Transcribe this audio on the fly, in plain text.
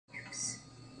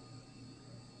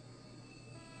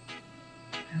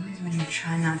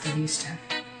try not to do stuff.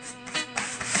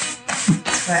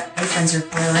 That's what aprons are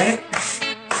for, right?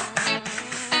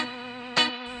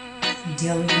 You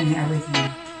diluting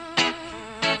everything.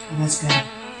 Oh, that's good.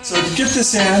 So to get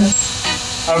this in,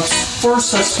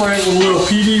 first I spray it with a little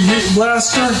PD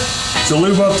blaster to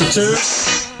lube up the tube.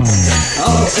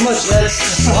 Oh, so much less.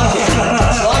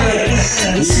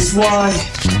 This is why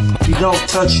you don't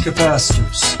touch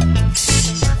capacitors.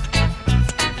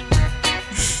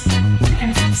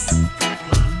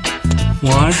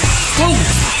 Why?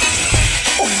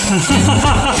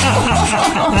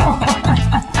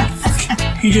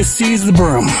 He just sees the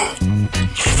broom.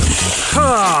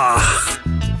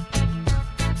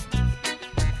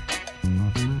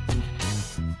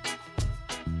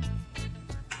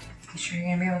 You sure you're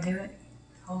gonna be able to do it?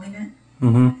 Holding it?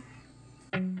 Mm-hmm.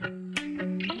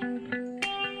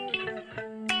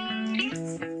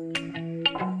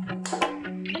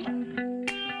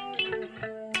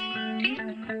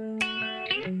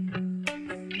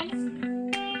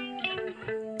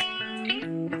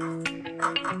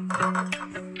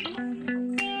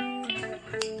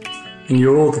 And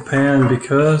you roll the pan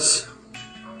because?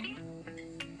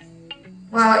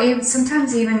 Well,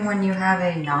 sometimes even when you have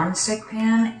a non-stick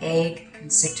pan, egg can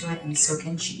stick to it and so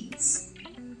can cheese.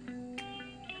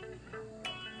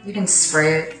 You can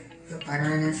spray it, put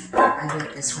butter in it. I do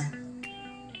it this way.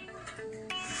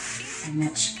 And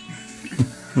Mitch.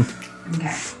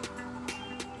 Okay.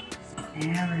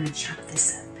 Now we're gonna chop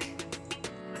this up.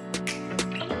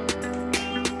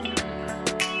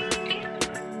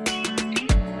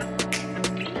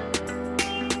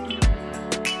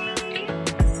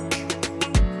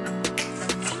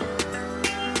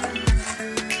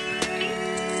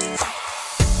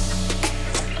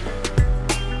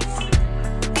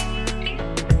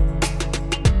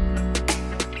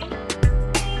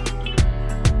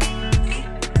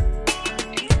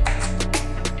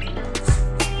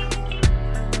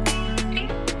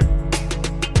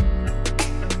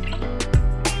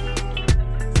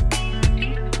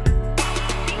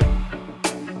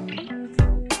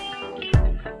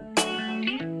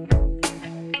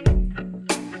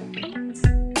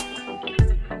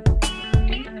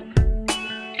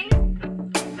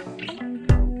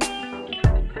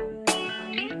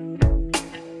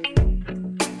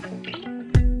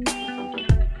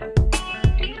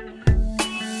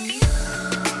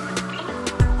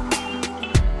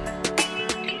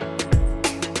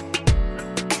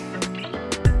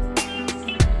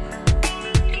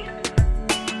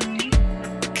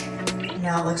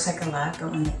 Now it looks like a lot,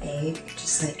 but when the egg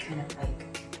just like kind of like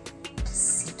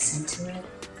just seeps into it.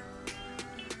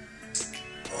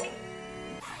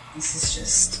 This is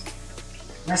just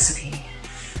recipe.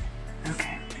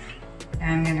 Okay.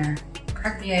 Now I'm gonna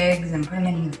crack the eggs and put them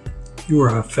in here. You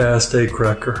are a fast egg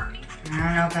cracker. I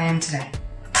don't know if I am today.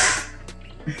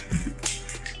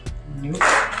 Nope.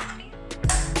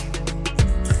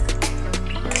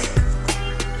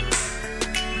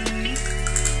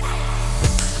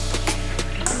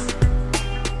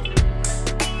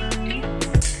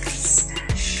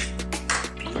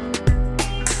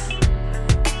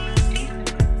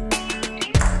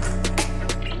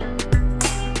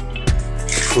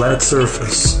 Flat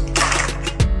surface.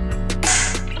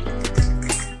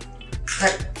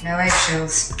 But no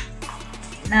eggshells.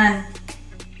 None.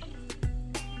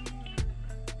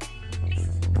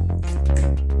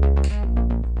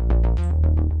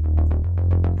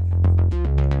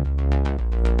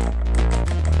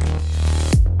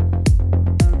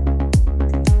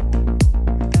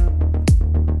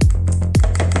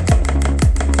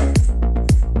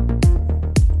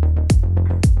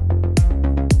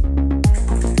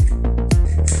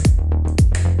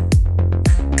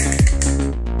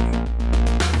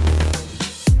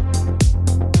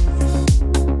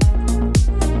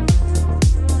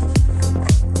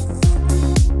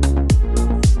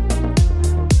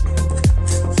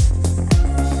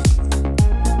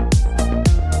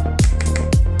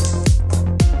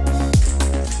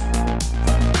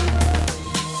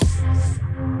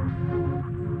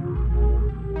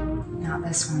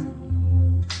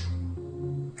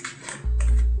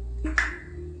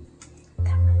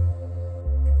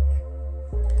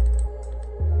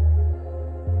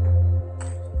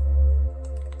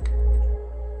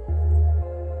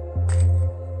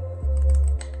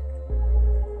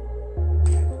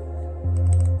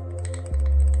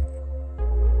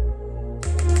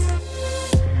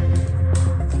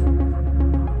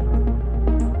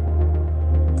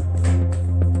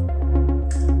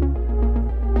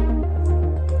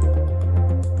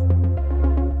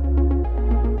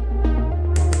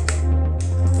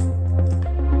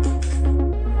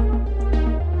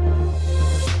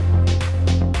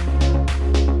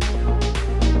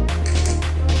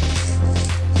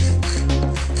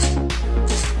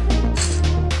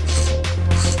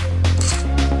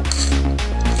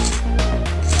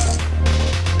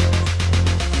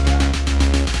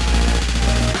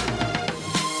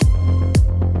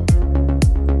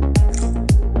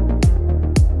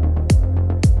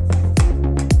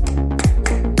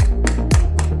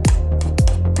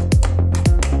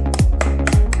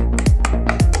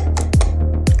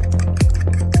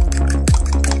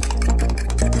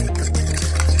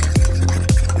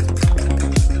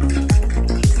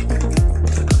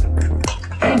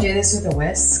 this with a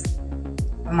whisk,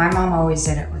 but my mom always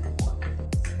did it with a fork.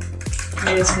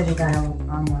 Maybe it's because you got an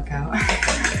arm workout.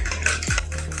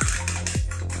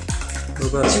 What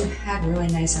about, you had really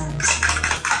nice arms.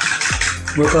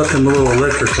 what about them little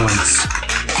electric ones?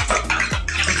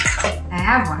 I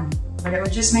have one, but it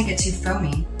would just make it too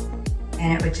foamy,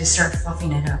 and it would just start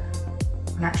fluffing it up.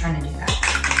 We're not trying to do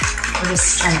that. We're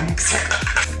just trying to mix it.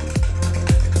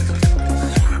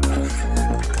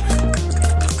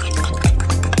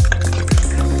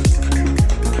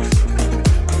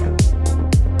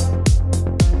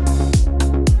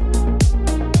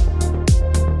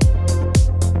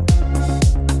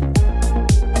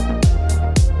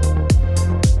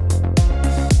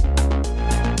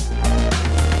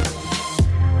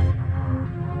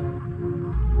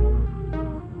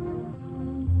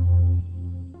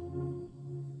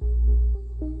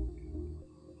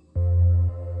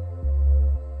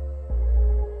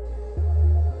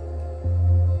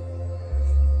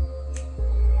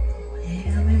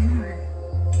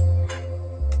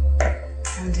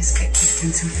 Just get cooked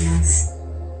in something else.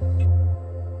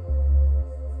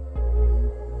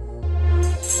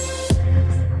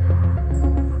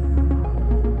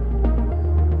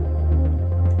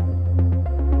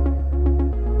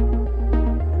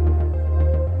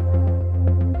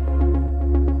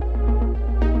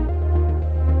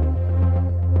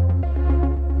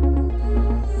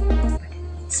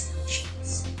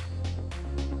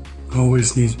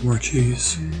 Always needs more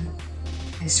cheese.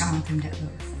 I just don't want them to overflow.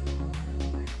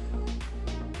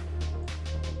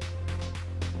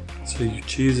 So you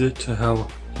cheese it to how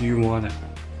you want it.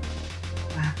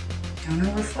 Wow. Don't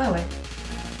overflow it.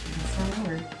 Overflow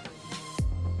over.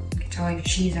 Get all your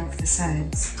cheese off the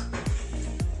sides.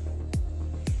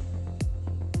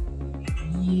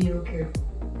 Real careful.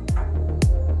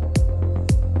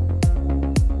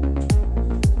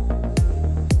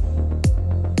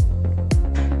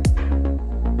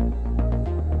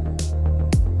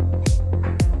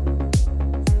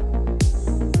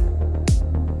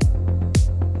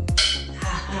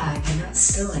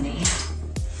 Still any.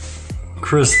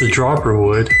 Chris the dropper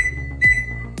would.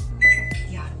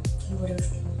 Yeah, he would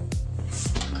have.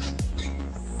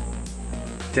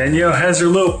 Danielle has her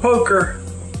little poker.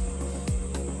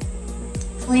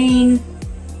 Clean.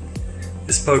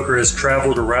 This poker has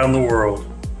traveled around the world.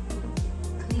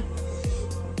 Clean.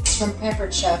 It's from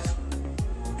Pampered Chef.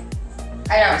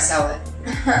 I don't sell it.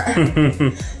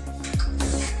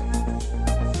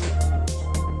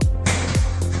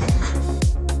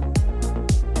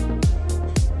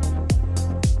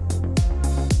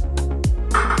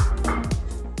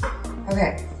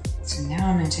 Okay, so now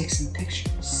I'm gonna take some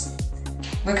pictures.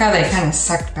 Look how they kind of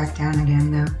sucked back down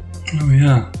again though. Oh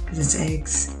yeah. Because it's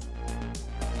eggs.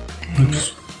 And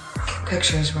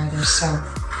pictures where they're so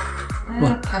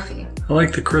puffy. I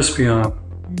like the crispy on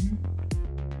them.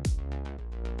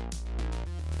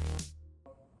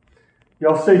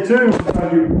 Y'all stay tuned.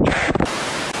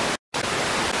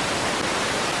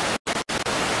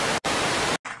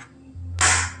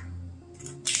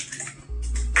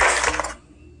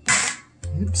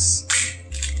 Oops.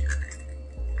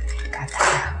 Got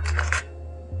that out.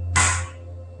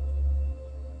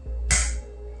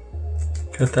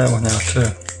 Got that one out too.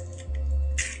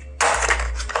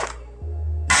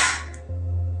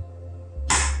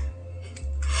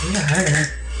 Need a harder.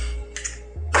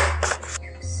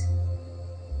 Oops.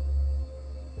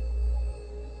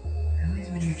 Always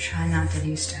when you're trying not to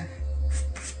do stuff.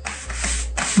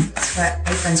 That's what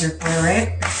aprons are for,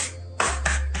 right?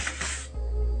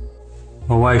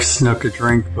 My wife snuck a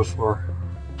drink before